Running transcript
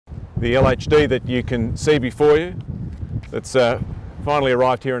the LHD that you can see before you, that's finally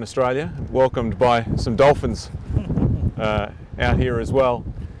arrived here in Australia, welcomed by some dolphins out here as well,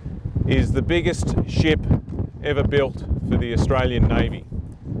 is the biggest ship ever built for the Australian Navy.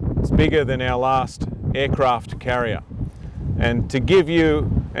 It's bigger than our last aircraft carrier. And to give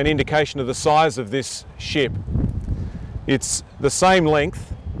you an indication of the size of this ship, it's the same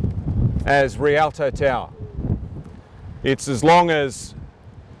length as Rialto Tower. It's as long as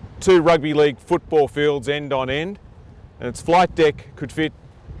 2 rugby league football fields end on end, and its flight deck could fit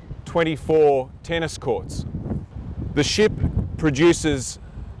 24 tennis courts. The ship produces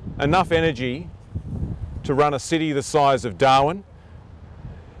enough energy to run a city the size of Darwin,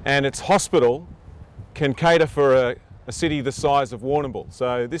 and its hospital can cater for a city the size of Warrnambool.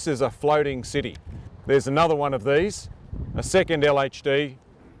 So this is a floating city. There's another one of these, a second LHD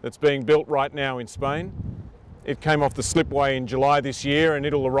that's being built right now in Spain. It came off the slipway in July this year, and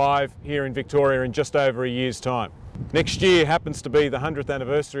it'll arrive here in Victoria in just over a year's time. Next year happens to be the 100th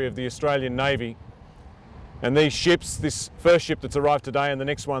anniversary of the Australian Navy, and these ships, this first ship that's arrived today and the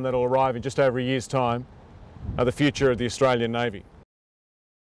next one that'll arrive in just over a year's time, are the future of the Australian Navy.